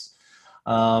else.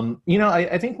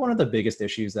 I think one of the biggest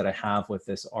issues that I have with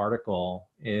this article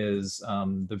is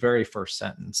the very first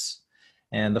sentence.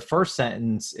 And the first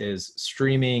sentence is,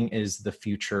 streaming is the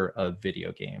future of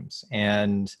video games.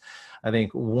 And I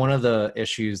think one of the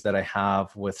issues that I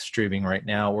have with streaming right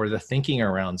now, or the thinking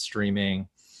around streaming,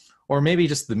 or maybe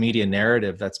just the media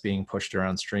narrative that's being pushed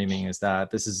around streaming, is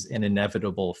that this is an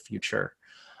inevitable future.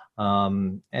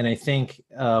 And I think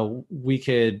we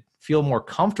could feel more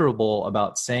comfortable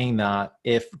about saying that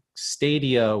if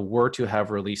Stadia were to have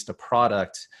released a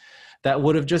product that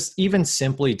would have just even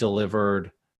simply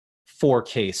delivered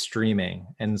 4K streaming.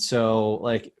 And so,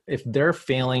 like, if they're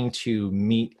failing to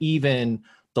meet even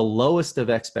the lowest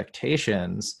of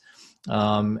expectations,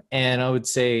 and I would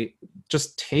say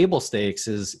just table stakes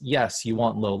is, yes, you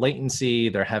want low latency.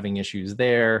 They're having issues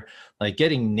there, like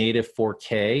getting native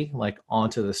 4K like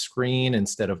onto the screen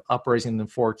instead of upraising the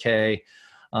 4K.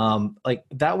 Like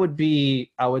that would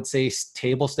be, I would say,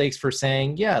 table stakes for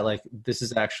saying, yeah, like this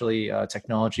is actually a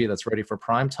technology that's ready for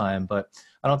prime time. But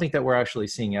I don't think that we're actually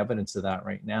seeing evidence of that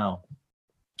right now.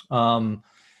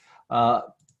 I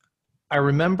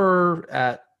remember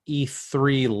at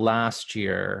E3 last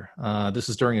year, this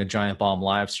was during a Giant Bomb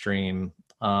live stream.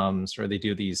 So they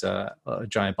do these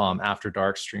Giant Bomb After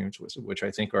Dark streams, which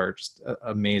I think are just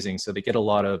amazing. So they get a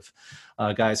lot of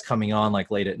guys coming on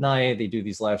like late at night. They do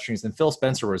these live streams, and Phil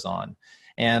Spencer was on.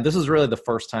 And this was really the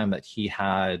first time that he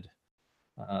had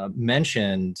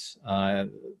mentioned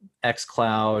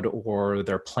xCloud or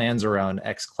their plans around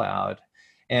xCloud.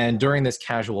 And during this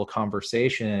casual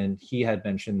conversation, he had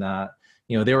mentioned that,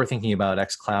 you know, they were thinking about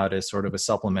xCloud as sort of a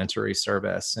supplementary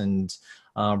service. And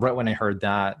right when I heard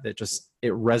that, it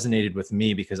resonated with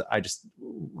me, because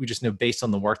we just know, based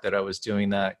on the work that I was doing,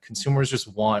 that consumers just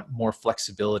want more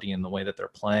flexibility in the way that they're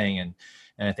playing. And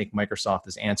I think Microsoft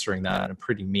is answering that in a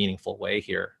pretty meaningful way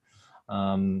here.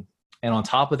 And on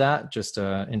top of that, just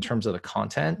in terms of the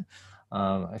content,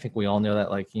 I think we all know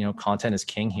that, like, you know, content is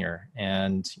king here.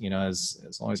 And, you know,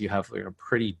 as long as you have like a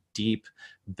pretty deep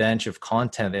bench of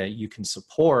content that you can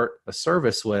support a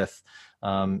service with,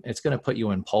 it's going to put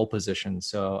you in pole position.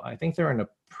 So I think they're in a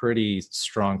pretty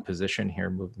strong position here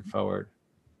moving forward.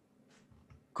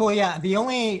 Cool. Yeah. The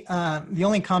only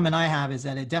comment I have is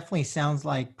that it definitely sounds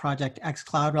like Project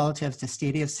xCloud relative to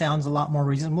Stadia sounds a lot more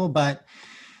reasonable. But,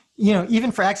 you know,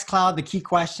 even for xCloud, the key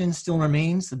question still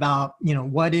remains about, you know,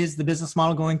 what is the business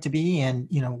model going to be, and,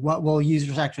 you know, what will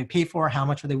users actually pay for? How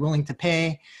much are they willing to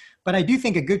pay? But I do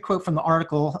think a good quote from the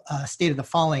article stated the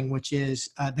following, which is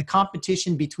the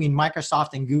competition between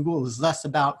Microsoft and Google is less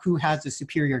about who has the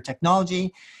superior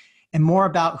technology and more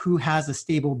about who has a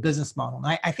stable business model.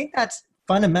 And I think that's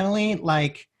fundamentally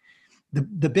like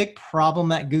the big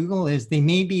problem at Google is they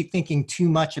may be thinking too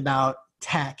much about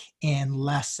tech and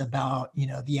less about, you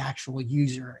know, the actual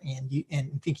user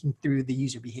and thinking through the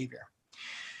user behavior.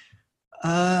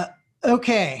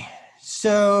 Okay.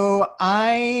 So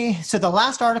the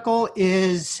last article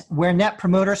is Where Net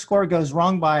Promoter Score Goes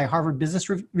Wrong by Harvard Business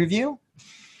Review.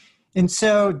 And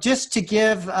so just to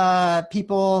give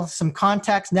people some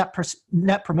context,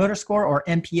 Net Promoter Score, or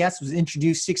NPS, was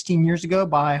introduced 16 years ago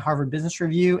by Harvard Business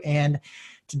Review. And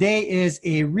today is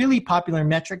a really popular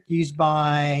metric used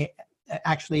by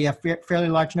actually a fairly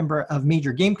large number of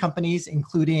major game companies,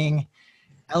 including,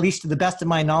 at least to the best of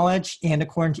my knowledge, and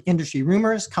according to industry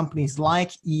rumors, companies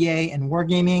like EA and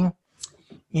Wargaming.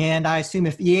 And I assume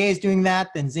if EA is doing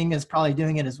that, then Zynga is probably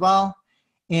doing it as well.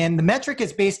 And the metric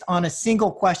is based on a single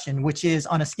question, which is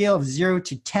on a scale of 0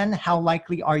 to 10, how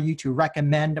likely are you to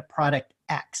recommend product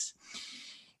X?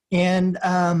 And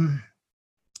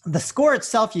the score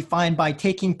itself you find by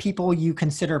taking people you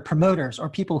consider promoters, or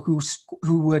people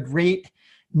who would rate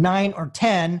 9 or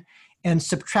 10, and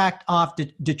subtract off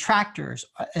detractors.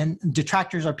 And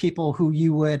detractors are people who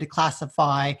you would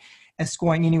classify as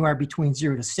scoring anywhere between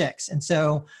 0 to 6. And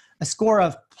so a score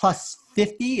of plus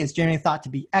 50 is generally thought to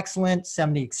be excellent,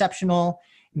 70 exceptional.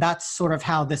 And that's sort of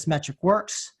how this metric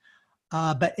works.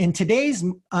 But in today's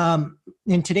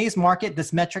market,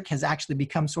 this metric has actually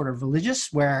become sort of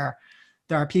religious, where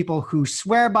there are people who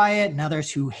swear by it and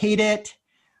others who hate it.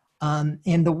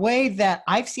 And the way that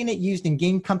I've seen it used in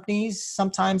game companies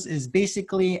sometimes is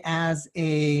basically as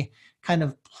a kind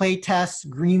of playtest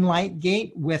green light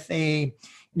gate with a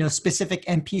specific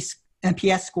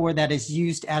NPS score that is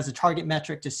used as a target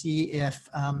metric to see if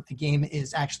a game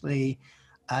is actually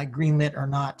greenlit or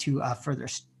not to a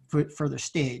further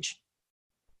stage.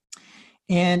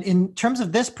 And in terms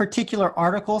of this particular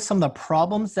article, some of the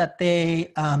problems that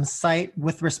they cite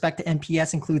with respect to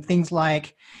NPS include things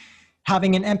like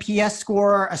having an NPS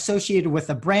score associated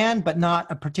with a brand, but not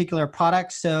a particular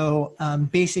product. So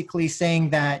basically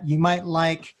saying that you might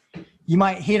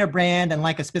hate a brand and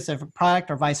like a specific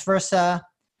product or vice versa.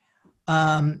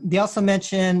 They also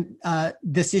mentioned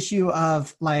this issue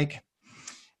of like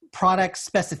product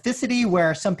specificity,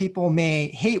 where some people may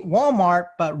hate Walmart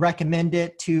but recommend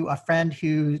it to a friend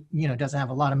who doesn't have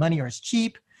a lot of money or is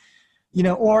cheap.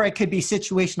 Or it could be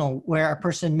situational, where a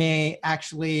person may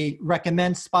actually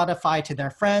recommend Spotify to their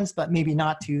friends, but maybe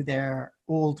not to their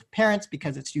old parents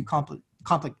because it's too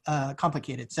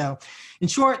complicated. So in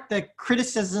short, the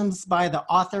criticisms by the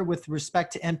author with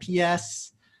respect to NPS,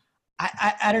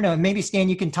 I don't know, maybe Stan,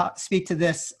 you can speak to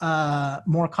this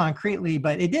more concretely,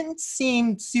 but it didn't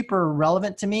seem super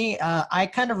relevant to me. I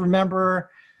kind of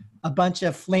remember a bunch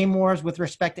of flame wars with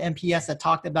respect to NPS that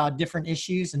talked about different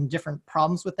issues and different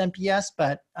problems with NPS,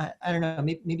 but I don't know,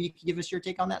 maybe you could give us your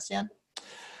take on that, Stan?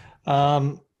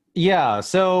 Yeah,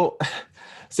 so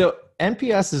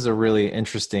NPS is a really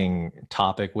interesting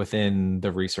topic within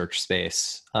the research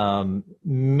space,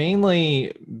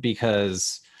 mainly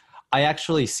because I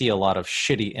actually see a lot of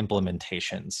shitty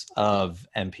implementations of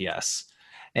NPS.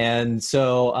 And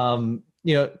so,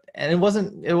 and it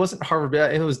wasn't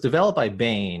Harvard, it was developed by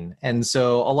Bain. And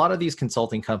so a lot of these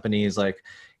consulting companies, like,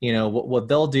 what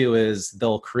they'll do is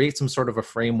they'll create some sort of a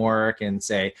framework and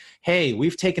say, hey,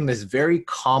 we've taken this very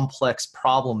complex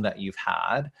problem that you've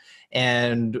had,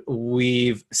 and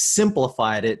we've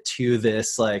simplified it to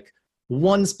this like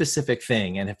one specific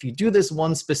thing. And if you do this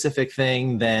one specific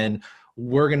thing, then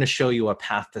we're going to show you a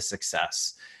path to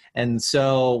success. And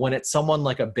so when it's someone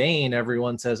like a Bain,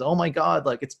 everyone says, oh my God,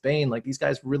 like it's Bain, like these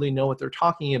guys really know what they're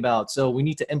talking about. So we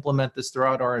need to implement this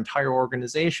throughout our entire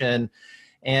organization.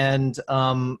 And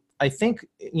I think,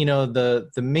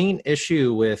 the main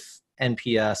issue with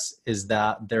NPS is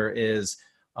that there is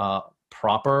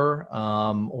proper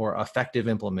or effective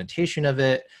implementation of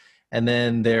it. And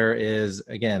then there is,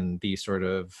 again, the sort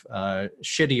of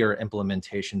shittier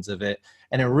implementations of it.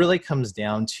 And it really comes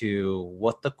down to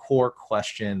what the core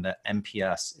question that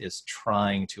NPS is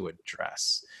trying to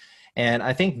address. And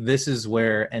I think this is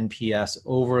where NPS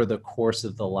over the course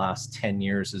of the last 10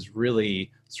 years has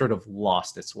really sort of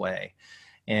lost its way.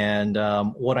 And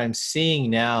what I'm seeing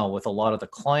now with a lot of the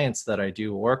clients that I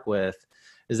do work with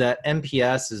is that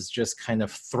NPS is just kind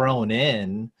of thrown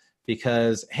in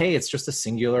because, hey, it's just a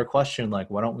singular question. Like,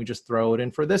 why don't we just throw it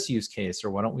in for this use case? Or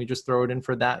why don't we just throw it in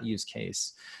for that use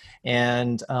case?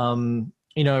 And,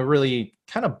 it really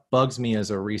kind of bugs me as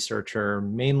a researcher,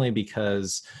 mainly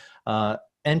because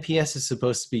NPS is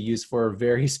supposed to be used for a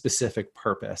very specific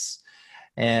purpose.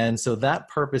 And so that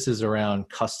purpose is around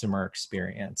customer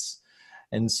experience.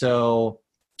 And so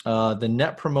the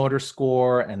Net Promoter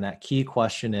Score and that key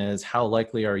question is, how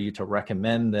likely are you to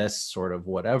recommend this sort of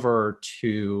whatever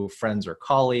to friends or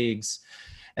colleagues?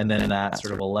 And then that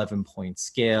sort of 11-point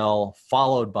scale,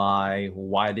 followed by,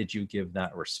 why did you give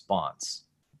that response?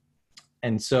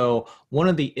 And so one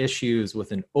of the issues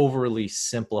with an overly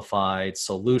simplified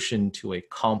solution to a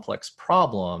complex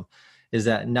problem is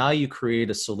that now you create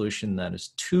a solution that is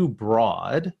too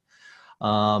broad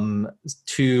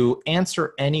to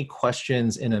answer any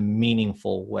questions in a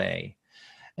meaningful way.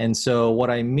 And so what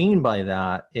I mean by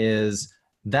that is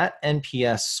that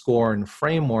NPS score and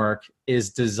framework is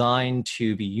designed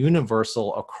to be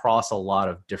universal across a lot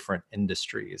of different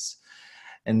industries.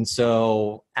 And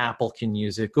so Apple can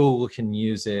use it, Google can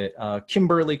use it,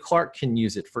 Kimberly-Clark can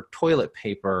use it for toilet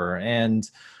paper, and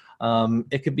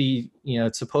it could be,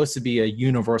 it's supposed to be a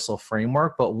universal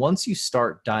framework, but once you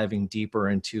start diving deeper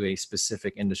into a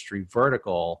specific industry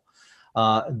vertical,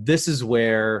 this is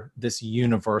where this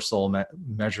universal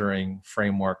measuring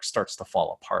framework starts to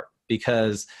fall apart.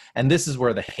 And this is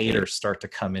where the haters start to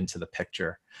come into the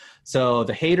picture. So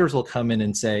the haters will come in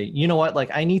and say, you know what, like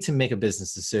I need to make a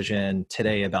business decision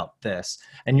today about this.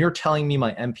 And you're telling me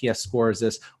my NPS score is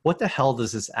this. What the hell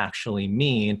does this actually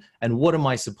mean? And what am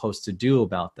I supposed to do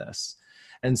about this?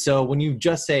 And so when you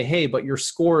just say, hey, but your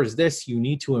score is this, you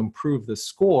need to improve the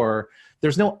score,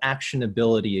 there's no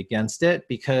actionability against it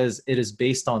because it is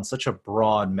based on such a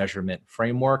broad measurement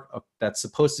framework that's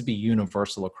supposed to be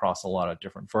universal across a lot of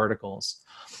different verticals.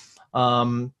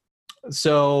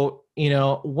 So,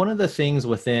 one of the things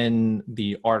within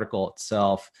the article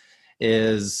itself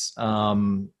is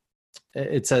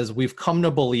it says, we've come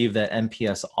to believe that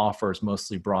NPS offers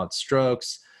mostly broad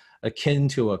strokes akin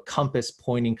to a compass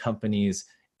pointing companies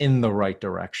in the right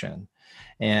direction.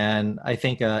 And I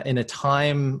think in a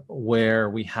time where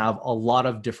we have a lot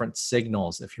of different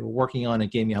signals, if you're working on a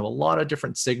game, you have a lot of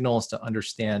different signals to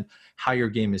understand how your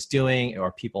game is doing.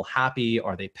 Are people happy?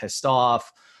 Are they pissed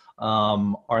off?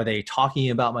 Are they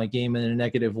talking about my game in a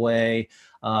negative way?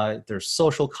 There's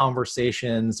social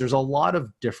conversations. There's a lot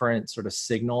of different sort of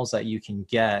signals that you can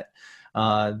get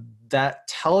that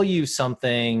tell you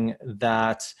something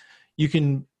that you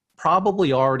can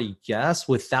probably already guess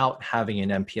without having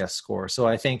an NPS score. So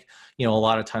I think, a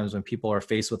lot of times when people are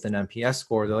faced with an NPS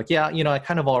score, they're like, yeah, I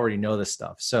kind of already know this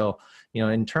stuff. So,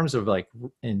 in terms of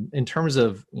in terms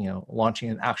of, launching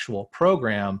an actual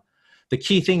program, the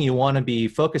key thing you want to be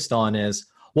focused on is,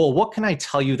 well, what can I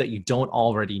tell you that you don't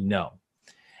already know?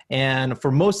 And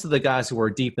for most of the guys who are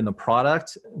deep in the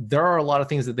product, there are a lot of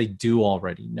things that they do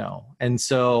already know. And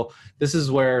so this is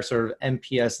where sort of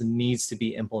NPS needs to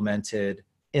be implemented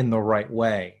in the right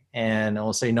way. And I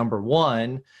will say number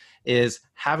one is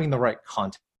having the right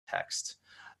context.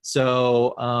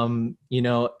 So,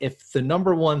 if the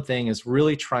number one thing is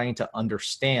really trying to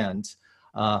understand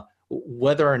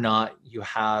whether or not you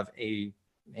have a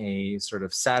sort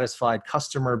of satisfied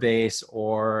customer base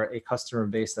or a customer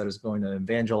base that is going to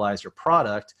evangelize your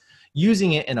product,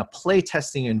 using it in a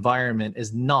playtesting environment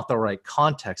is not the right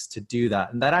context to do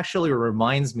that. And that actually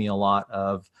reminds me a lot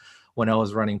of when I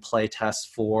was running playtests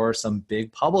for some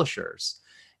big publishers.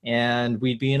 And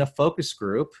we'd be in a focus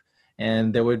group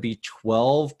and there would be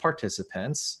 12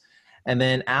 participants. And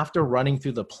then after running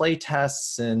through the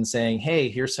playtests and saying, hey,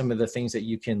 here's some of the things that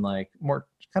you can more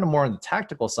on the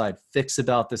tactical side fix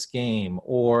about this game,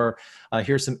 or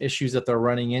here's some issues that they're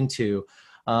running into.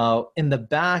 In the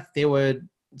back, they would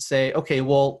say, okay,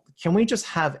 well, can we just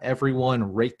have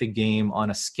everyone rate the game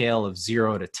on a scale of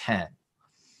 0 to 10?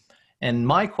 And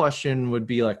my question would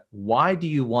be why do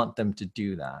you want them to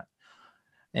do that?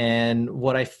 And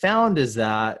what I found is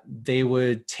that they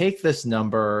would take this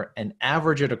number and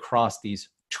average it across these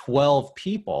 12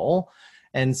 people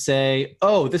and say,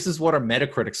 oh, this is what our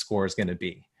Metacritic score is going to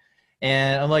be.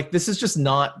 And I'm like, this is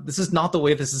not the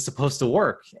way this is supposed to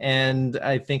work. And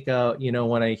I think,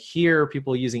 when I hear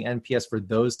people using NPS for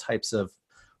those types of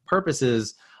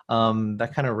purposes,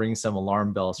 that kind of rings some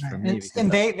alarm bells for me. And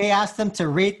they asked them to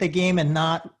rate the game and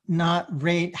not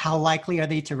rate how likely are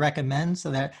they to recommend, so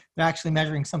that they're actually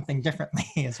measuring something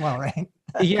differently as well, right?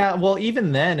 Yeah, well,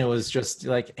 even then it was just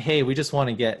hey, we just want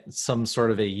to get some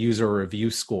sort of a user review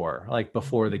score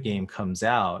before the game comes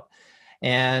out.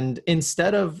 And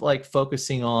instead of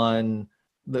focusing on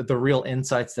the real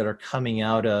insights that are coming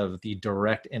out of the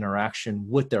direct interaction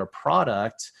with their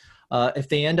product, if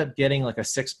they end up getting a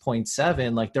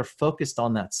 6.7, they're focused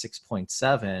on that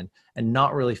 6.7 and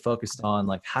not really focused on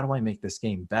how do I make this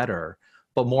game better,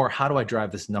 but more how do I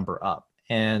drive this number up?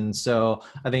 And so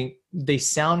I think they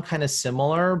sound kind of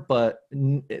similar, but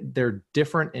they're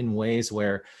different in ways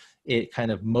where it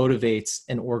kind of motivates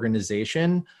an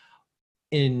organization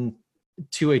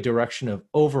to a direction of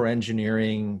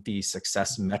over-engineering the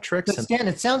success metrics. So Stan,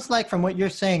 it sounds like from what you're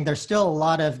saying, there's still a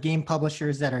lot of game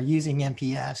publishers that are using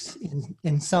NPS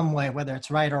in some way, whether it's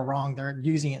right or wrong, they're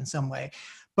using it in some way.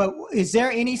 But is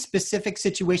there any specific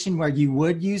situation where you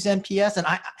would use NPS?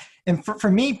 And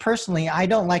for me personally, I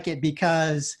don't like it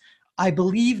because I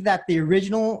believe that the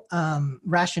original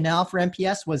rationale for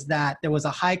NPS was that there was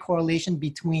a high correlation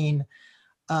between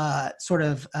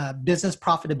business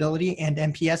profitability and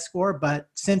NPS score. But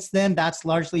since then, that's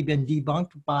largely been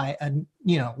debunked by a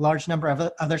large number of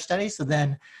other studies. So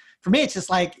then for me, it's just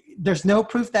there's no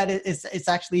proof that it's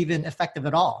actually even effective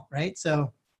at all, right?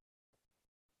 So.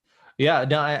 Yeah,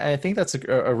 no, I think that's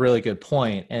a really good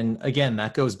point. And again,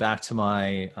 that goes back to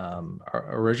my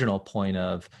original point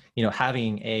of,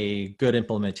 having a good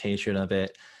implementation of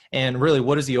it. And really,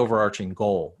 what is the overarching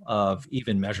goal of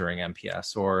even measuring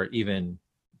NPS or even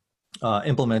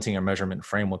implementing a measurement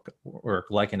framework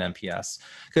like an NPS?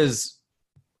 Because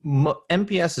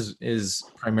NPS is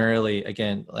primarily,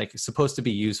 again, supposed to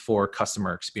be used for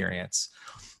customer experience.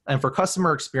 And for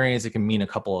customer experience, it can mean a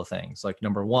couple of things.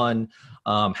 Number one,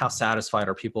 how satisfied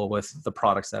are people with the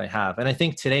products that I have? And I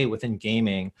think today within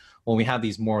gaming, when we have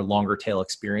these more longer tail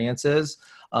experiences,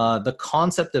 the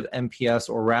concept of NPS,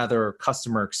 or rather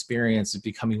customer experience, is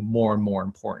becoming more and more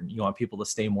important. You want people to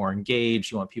stay more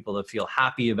engaged. You want people to feel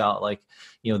happy about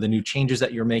the new changes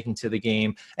that you're making to the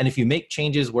game. And if you make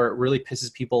changes where it really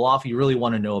pisses people off, you really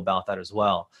want to know about that as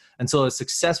well. And so a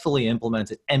successfully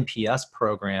implemented NPS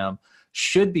program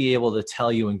should be able to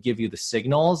tell you and give you the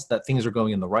signals that things are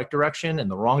going in the right direction and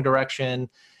the wrong direction,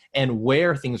 and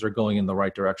where things are going in the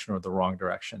right direction or the wrong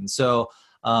direction. So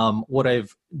what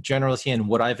I've generally seen,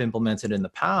 what I've implemented in the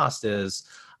past is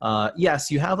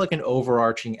yes, you have like an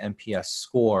overarching NPS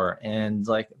score, and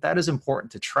like that is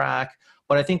important to track.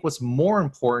 But I think what's more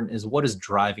important is what is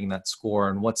driving that score,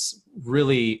 and what's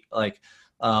really like,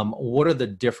 what are the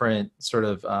different sort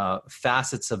of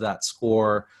facets of that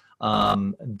score,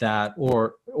 that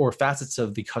or facets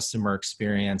of the customer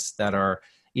experience that are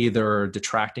either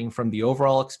detracting from the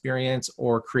overall experience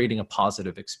or creating a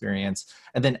positive experience,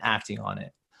 and then acting on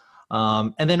it.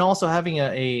 And then also having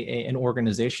an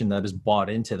organization that is bought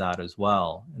into that as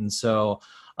well. And so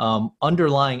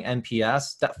underlying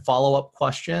NPS, that follow-up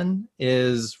question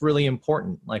is really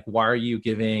important. Like, why are you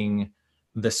giving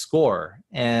the score?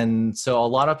 And so a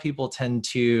lot of people tend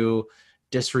to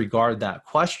disregard that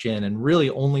question and really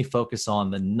only focus on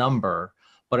the number.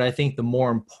 But I think the more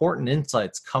important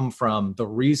insights come from the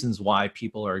reasons why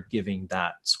people are giving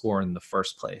that score in the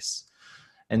first place.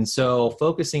 And so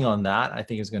focusing on that, I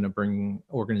think, is going to bring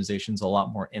organizations a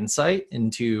lot more insight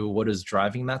into what is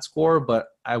driving that score. But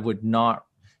I would not,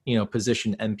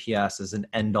 position NPS as an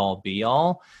end-all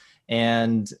be-all.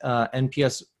 And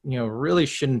NPS, really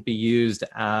shouldn't be used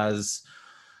as,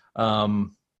 I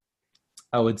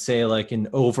would say, like an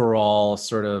overall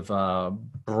sort of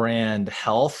brand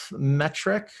health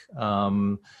metric,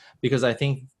 because I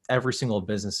think every single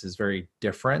business is very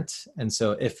different. And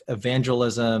so if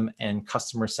evangelism and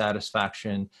customer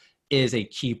satisfaction is a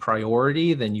key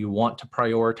priority, then you want to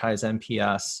prioritize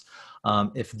NPS.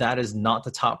 If that is not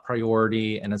the top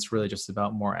priority and it's really just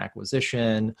about more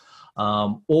acquisition,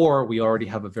 or we already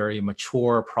have a very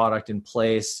mature product in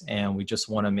place and we just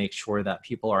want to make sure that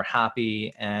people are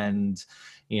happy, and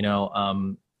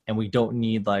and we don't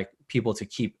need like people to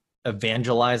keep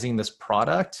evangelizing this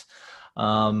product,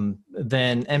 then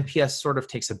NPS sort of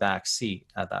takes a back seat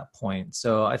at that point.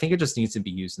 So I think it just needs to be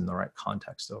used in the right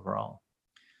context overall.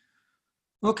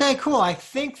 Okay, cool. I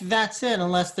think that's it,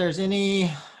 unless there's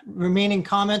any remaining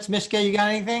comments. Mishka, you got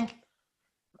anything?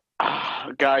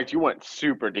 Guys, you went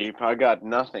super deep. I got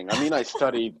nothing. I mean, I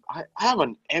studied, I have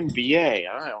an MBA.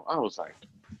 I was like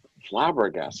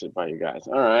flabbergasted by you guys.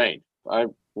 All right. I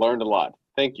learned a lot.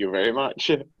 Thank you very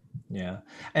much. Yeah.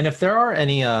 And if there are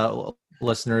any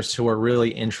listeners who are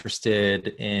really interested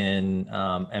in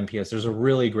NPS, there's a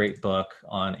really great book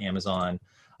on Amazon.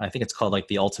 I think it's called like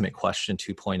The Ultimate Question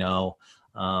 2.0.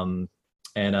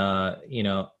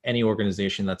 Any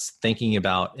organization that's thinking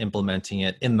about implementing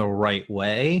it in the right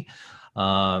way,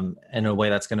 in a way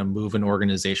that's going to move an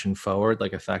organization forward,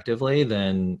 like effectively,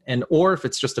 or if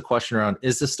it's just a question around,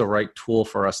 is this the right tool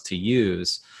for us to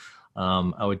use?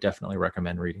 I would definitely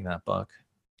recommend reading that book.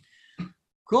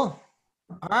 Cool.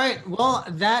 All right. Well,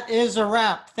 that is a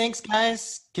wrap. Thanks,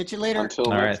 guys. Catch you later. Until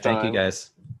All right. next time. Thank you,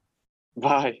 guys.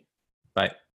 Bye. Bye.